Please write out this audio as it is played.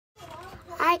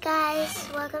Hi guys,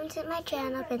 welcome to my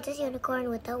channel, Princess Unicorn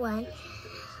with the one.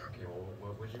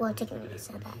 Well, technically it's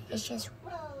not that. It's just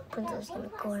Princess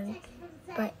Unicorn,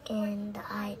 but in the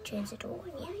I transit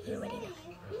one. Yeah, you already know.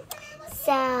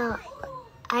 So,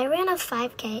 I ran a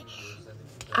 5K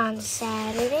on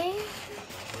Saturday.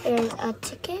 There's a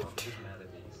ticket.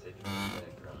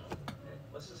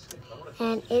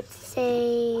 And it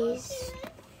says,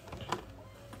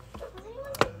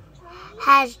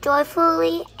 has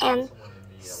joyfully and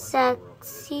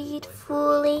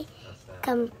successfully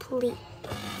complete.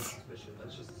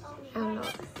 I don't know.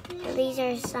 And these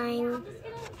are sign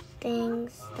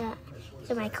things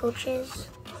these are my coaches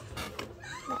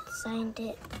that signed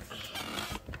it.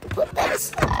 Put that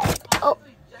aside. Oh.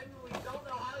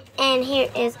 And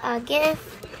here is a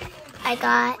gift I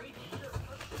got.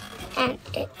 And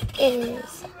it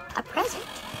is a present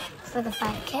for the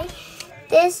 5K.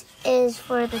 This is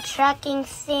for the tracking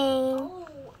thing.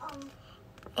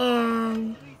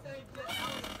 And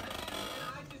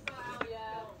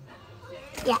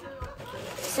yeah.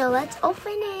 So let's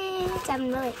open it. I'm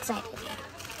really excited.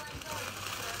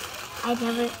 I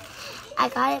got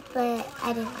it, but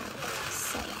I didn't want it.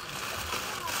 So yeah.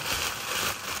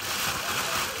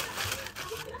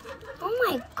 Oh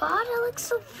my god, it looks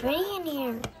so pretty in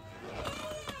here.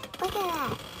 Look at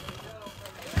that.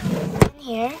 In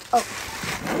here. Oh.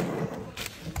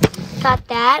 Got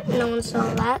that. No one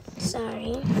saw that.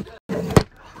 Sorry.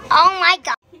 Oh my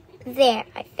god. There.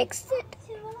 I fixed it.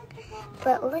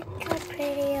 But look how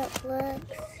pretty it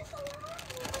looks.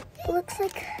 It looks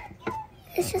like...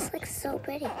 It's just like so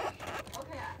pretty.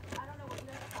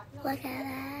 Look at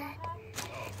that.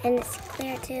 And it's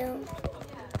clear too.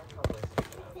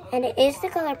 And it is the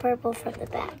color purple from the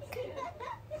back.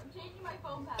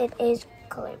 It is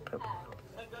color purple.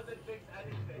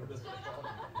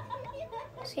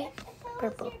 See?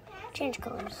 Purple. Change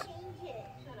colors.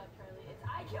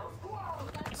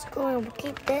 Let's go and we'll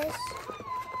keep this.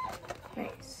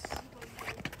 Nice.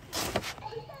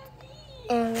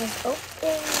 And let's open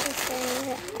this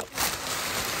thing.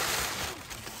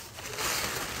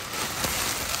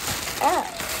 Oh.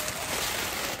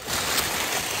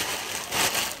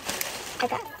 I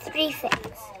got 3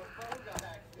 things.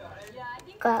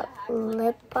 Got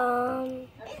lip balm,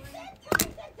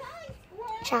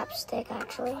 chapstick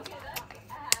actually.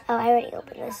 Oh, I already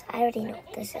opened this. I already know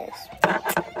what this is.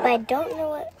 But I don't know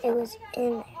what it was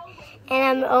in there.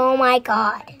 And oh my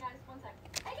god.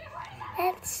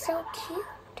 That's so cute.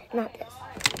 Not this.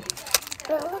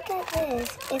 But look at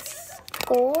this. It's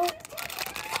gold.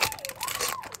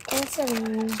 And it's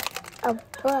a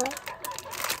book.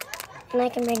 And I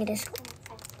can bring it to school.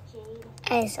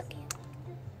 That is so cute.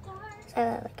 So I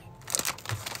like it.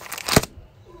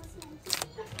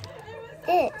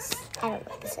 This, I don't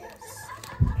know what this is.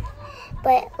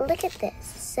 But look at this.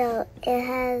 So it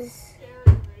has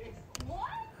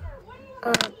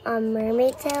a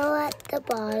mermaid tail at the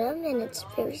bottom, and it's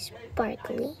very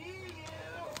sparkly.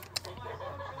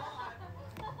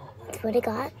 That's what it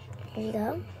got. Here you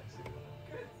go.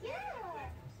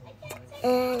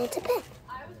 And it's a pen.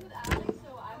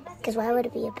 Because why would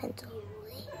it be a pencil?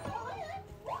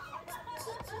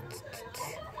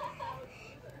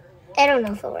 I don't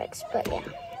know if it works, but yeah.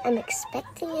 I'm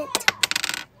expecting it.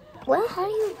 Well, how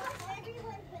do you...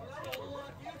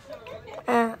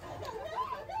 you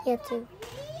have to...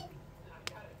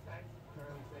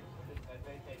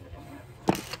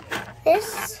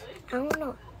 This, I don't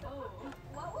know.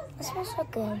 This smells so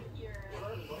good.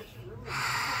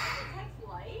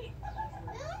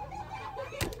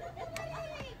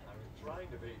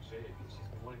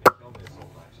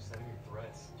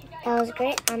 That was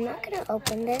great. I'm not going to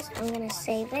open this. I'm going to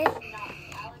save it.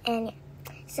 And yeah.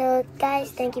 So,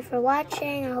 guys, thank you for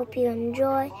watching. I hope you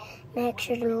enjoy. Make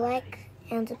sure to like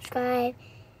and subscribe.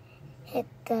 Hit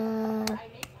the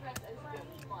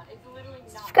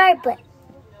subscribe button.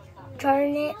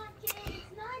 Turn it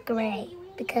gray.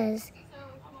 Because,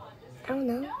 I don't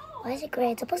know. Why is it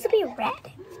gray? It's supposed to be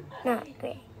red. Not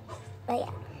gray. But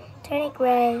yeah. Turn it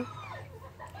gray.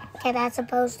 Okay, that's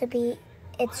supposed to be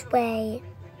its way.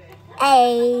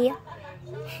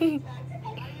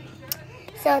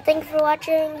 So thank you for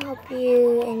watching. Hope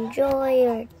you enjoy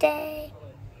your day.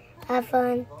 Have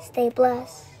fun. Stay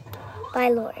blessed. Bye,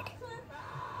 Lord.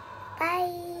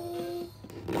 Bye.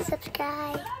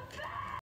 Subscribe.